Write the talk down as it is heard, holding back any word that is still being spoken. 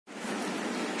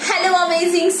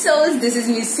amazing souls, this is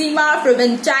Miss Seema from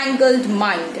Entangled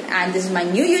Mind and this is my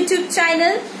new YouTube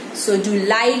channel. So do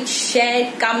like,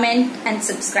 share, comment and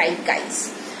subscribe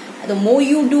guys. The more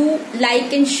you do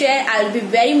like and share, I'll be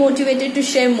very motivated to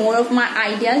share more of my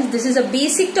ideas. This is a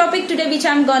basic topic today which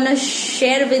I'm gonna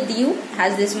share with you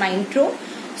as this is my intro.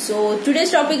 So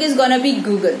today's topic is gonna be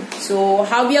Google. So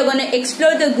how we are gonna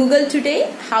explore the Google today,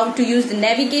 how to use the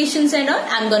navigations and all,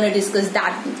 I'm gonna discuss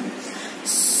that with you.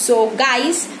 So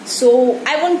guys,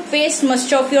 I won't waste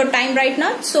much of your time right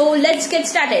now. So let's get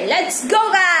started. Let's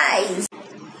go guys.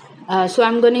 So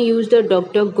I'm going to use the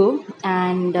DuckDuckGo,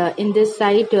 and in this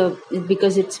site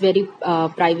because it's very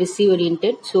privacy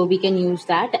oriented, so we can use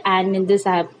that. And in this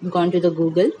I have gone to the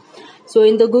Google. So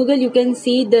in the Google you can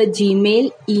see the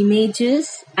Gmail,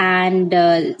 images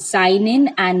and sign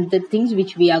in and the things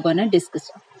which we are going to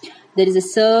discuss. There is a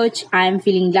search, I am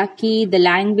feeling lucky. The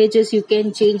languages you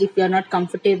can change if you are not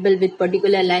comfortable with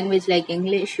particular language like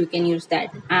English, you can use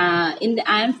that. In the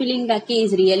I am feeling lucky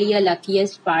is really a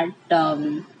luckiest part,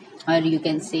 or you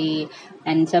can say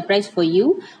and surprise for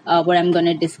you, what I'm going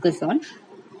to discuss on.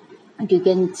 And you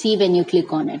can see when you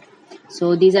click on it.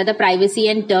 So these are the privacy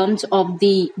and terms of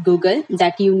the Google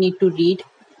that you need to read.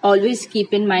 Always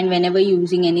keep in mind whenever you're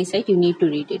using any site, you need to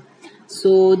read it.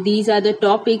 So these are the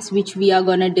topics which we are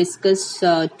going to discuss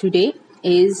today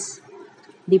is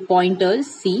the pointers.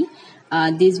 See,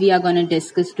 these we are going to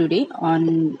discuss today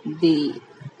on the,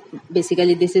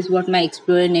 basically this is what my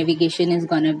Explorer navigation is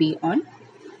going to be on.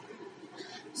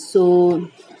 So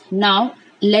now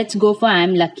let's go for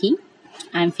I'm lucky.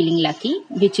 I'm feeling lucky,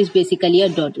 which is basically a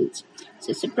Doodles.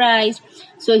 So surprise.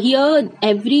 So here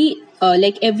every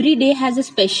day has a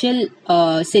special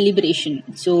celebration.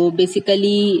 So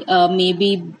basically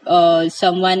maybe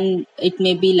someone, it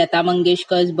may be Lata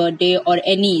Mangeshkar's birthday or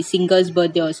any singer's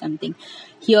birthday or something.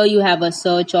 Here you have a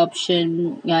search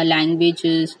option,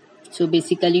 languages. So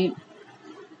basically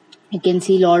you can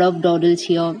see a lot of doodles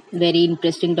here, very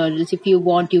interesting doodles. If you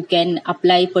want, you can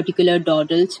apply particular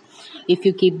doodles if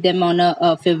you keep them on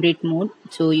a favorite mode.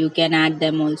 So you can add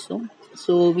them also.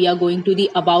 So we are going to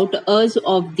the About Us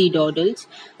of the doodles.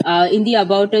 In the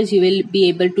About Us, you will be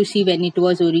able to see when it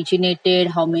was originated,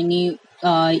 how many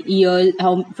years,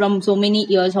 from so many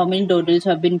years, how many doodles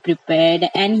have been prepared.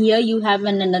 And here you have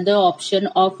another option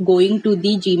of going to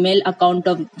the Gmail account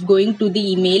of, going to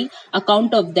the email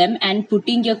account of them and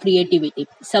putting your creativity,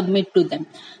 submit to them.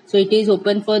 So it is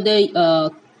open for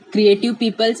the creative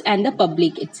peoples and the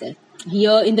public itself.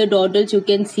 Here in the doodles, you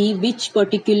can see which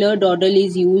particular doodle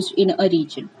is used in a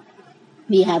region.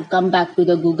 We have come back to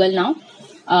the Google now.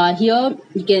 Here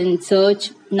you can search.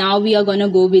 Now we are going to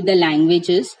go with the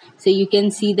languages. So you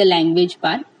can see the language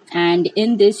part. And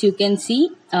in this you can see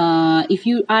if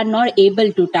you are not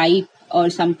able to type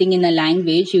or something in a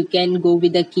language, you can go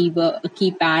with the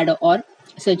keypad or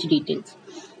search details.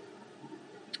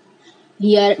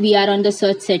 Here we are on the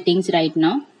search settings right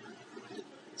now.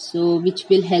 So which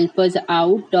will help us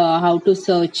out how to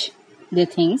search the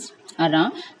things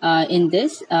around in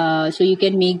this. So you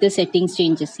can make the settings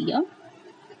changes here.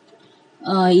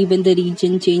 Even the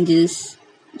region changes.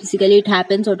 Basically it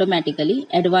happens automatically.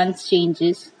 Advanced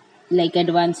changes, like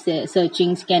advanced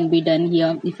searchings can be done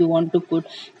here. If you want to put,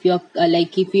 if you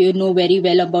if you know very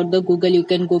well about the Google, you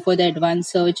can go for the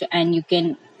advanced search and you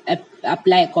can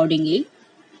apply accordingly.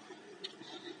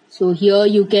 So here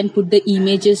you can put the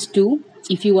images too.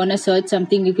 If you want to search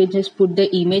something, you can just put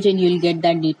the image and you'll get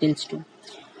that details too.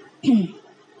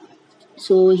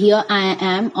 So here I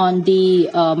am on the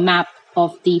map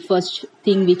of the first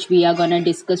thing which we are going to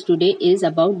discuss today is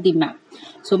about the map.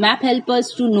 So map helps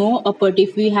us to know, but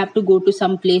if we have to go to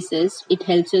some places, it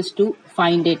helps us to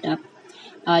find it up.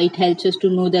 It helps us to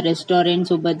know the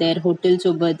restaurants over there, hotels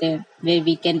over there, where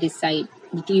we can reside.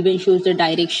 It even shows the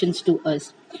directions to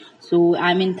us. So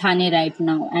I'm in Thane right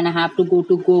now and I have to go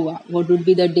to Goa. What would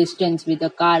be the distance with a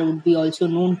car would be also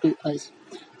known to us.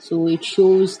 So it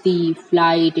shows the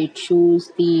flight, it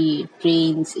shows the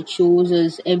trains, it shows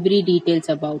us every details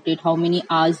about it, how many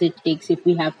hours it takes if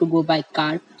we have to go by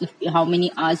car, how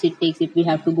many hours it takes if we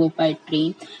have to go by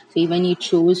train. So even it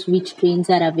shows which trains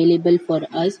are available for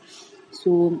us.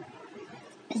 So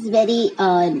it's very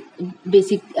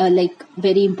basic,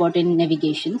 very important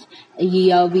navigations.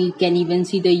 Here we can even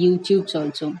see the YouTubes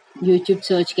also. YouTube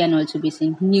search can also be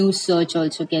seen. News search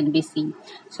also can be seen.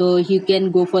 So you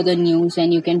can go for the news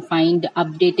and you can find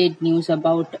updated news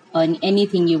about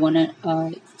anything you want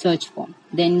to search for.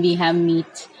 Then we have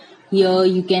meets. Here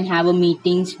you can have a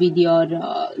meetings with your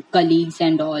colleagues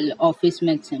and all, office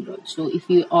mates and all. So if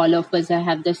you all of us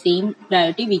have the same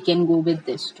priority, we can go with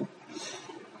this too.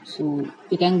 So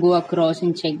you can go across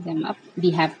and check them up.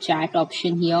 We have chat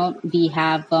option here. We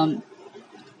have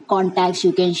contacts.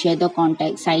 You can share the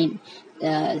contact side,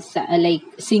 like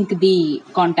sync the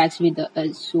contacts with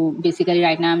the, so basically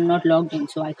right now I'm not logged in,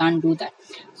 so I can't do that.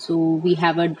 So we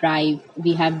have a drive.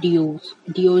 We have Dios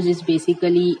is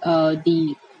basically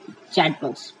the chat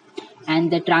box.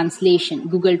 And the translation,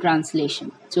 Google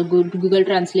Translation. So Google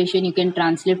Translation, you can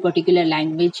translate particular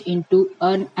language into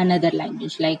another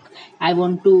language. Like I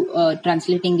want to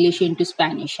translate English into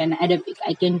Spanish and Arabic,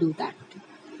 I can do that.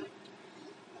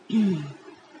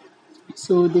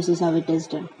 So this is how it is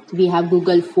done. We have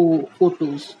Google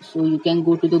Photos. So you can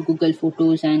go to the Google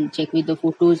Photos and check with the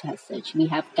photos as such. We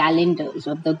have calendars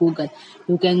of the Google.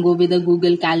 You can go with the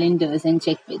Google calendars and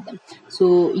check with them.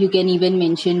 So you can even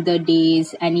mention the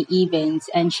days, any events,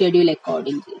 and schedule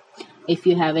accordingly. If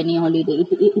you have any holiday,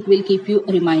 it will keep you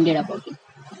reminded about it.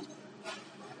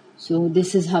 So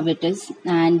this is how it is,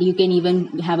 and you can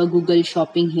even have a Google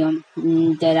Shopping here.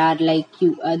 There are like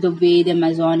the way the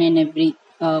Amazon and every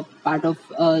part of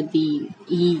the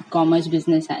e-commerce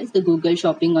business has, the Google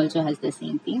Shopping also has the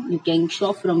same thing. You can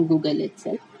shop from Google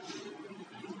itself.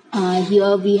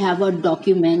 Here we have a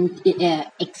document,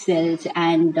 Excels,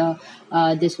 and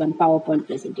this one PowerPoint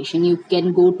presentation. You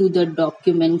can go to the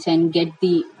documents and get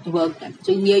the work done.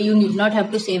 So here you need not have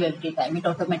to save every time; it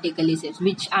automatically saves,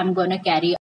 which I'm gonna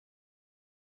carry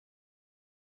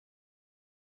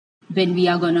when we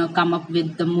are going to come up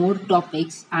with the more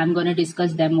topics. I'm going to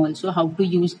discuss them also, how to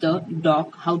use the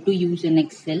doc, how to use an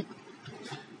Excel.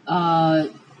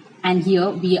 And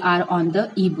here we are on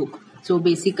the ebook. So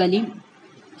basically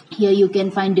here you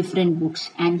can find different books,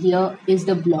 and here is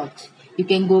the blogs. You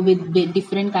can go with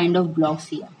different kind of blogs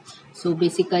here. So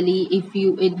basically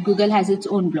Google has its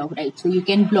own blog, right? So you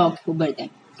can blog over them,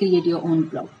 create your own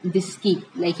blog. This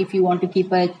like if you want to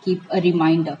keep a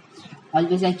reminder.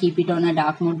 Always I keep it on a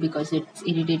dark mode because it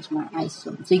irritates my eyes.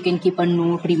 So you can keep a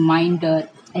note, reminder,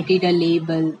 edit a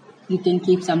label. You can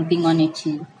keep something on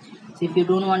Excel. So if you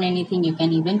don't want anything, you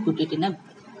can even put it in a.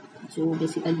 So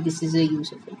basically this is a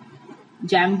use of it.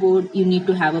 Jamboard, you need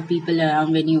to have a people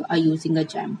around when you are using a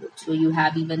Jamboard. So you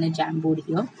have even a Jamboard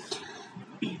here.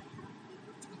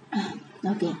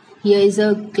 Okay, here is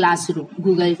a classroom,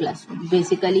 Google Classroom.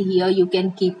 Basically here you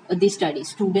can keep the study.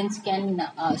 Students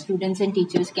and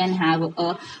teachers can have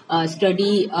a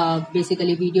study,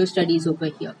 basically video studies over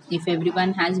here. If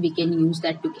everyone has, we can use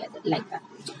that together like that.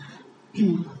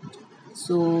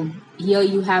 So here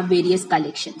you have various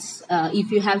collections.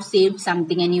 If you have saved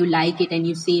something and you like it and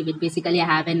you save it, basically I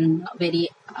have a very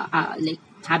like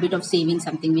habit of saving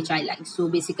something which I like. So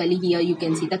basically here you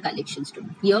can see the collections too.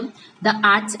 Here the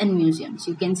arts and museums.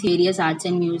 You can see various arts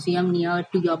and museum near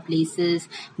to your places,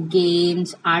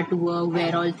 games, artwork,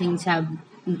 where all things are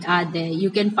there. You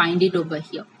can find it over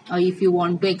here. Or if you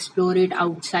want to explore it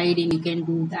outside, and you can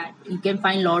do that. You can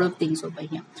find a lot of things over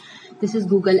here. This is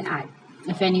Google Ad.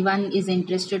 If anyone is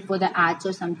interested for the ads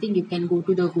or something, you can go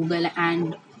to the Google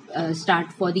and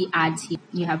start for the ads here.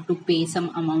 You have to pay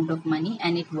some amount of money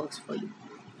and it works for you.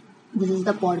 This is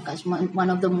the podcast. One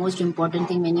of the most important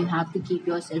thing when you have to keep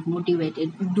yourself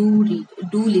motivated, do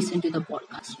listen to the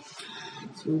podcast.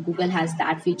 So Google has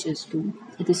that features too.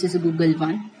 This is a Google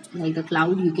one. Like the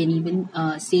cloud, you can even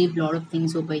save a lot of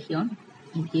things over here.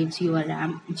 It gives you a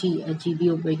RAM, GB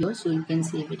over here, so you can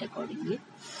save it accordingly.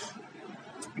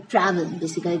 Travel,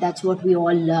 basically that's what we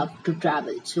all love, to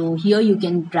travel. So here you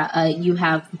can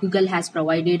Google has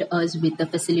provided us with the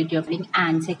facility of link,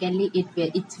 and secondly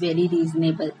it's very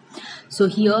reasonable. So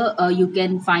here you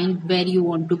can find where you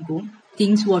want to go,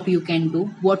 things what you can do,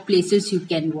 what places you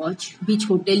can watch, which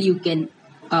hotel you can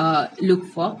look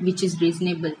for, which is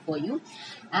reasonable for you,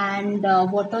 and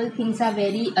what all things are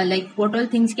very what all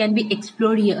things can be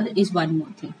explored here is one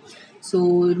more thing. So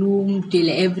room till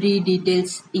every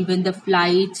details, even the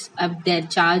flights, their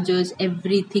charges,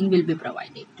 everything will be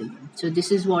provided to you. So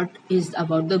this is what is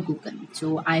about the Google.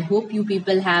 So I hope you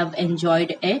people have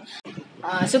enjoyed it.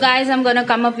 So guys, I'm gonna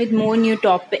come up with more new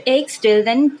topics. Till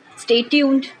then, stay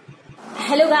tuned.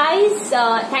 Hello guys,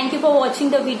 thank you for watching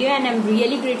the video, and I'm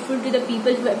really grateful to the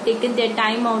people who have taken their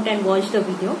time out and watched the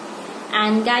video.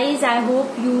 And guys, I hope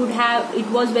it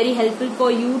was very helpful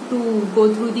for you to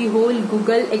go through the whole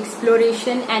Google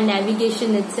exploration and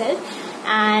navigation itself.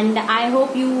 And I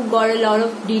hope you got a lot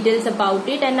of details about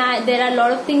it, and there are a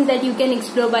lot of things that you can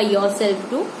explore by yourself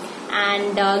too.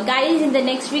 And guys, in the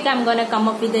next week I'm gonna come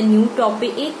up with a new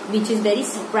topic which is very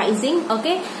surprising.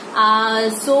 Okay,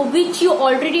 so which you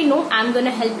already know. I'm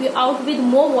gonna help you out with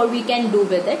more what we can do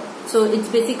with it. So it's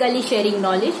basically sharing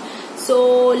knowledge.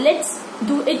 So let's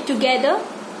do it together.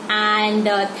 And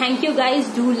thank you guys.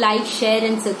 Do like, share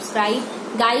and subscribe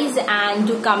guys, and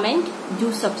do comment,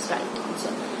 do subscribe also.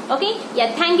 Okay,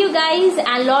 yeah, thank you guys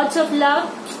and lots of love.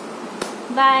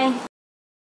 Bye.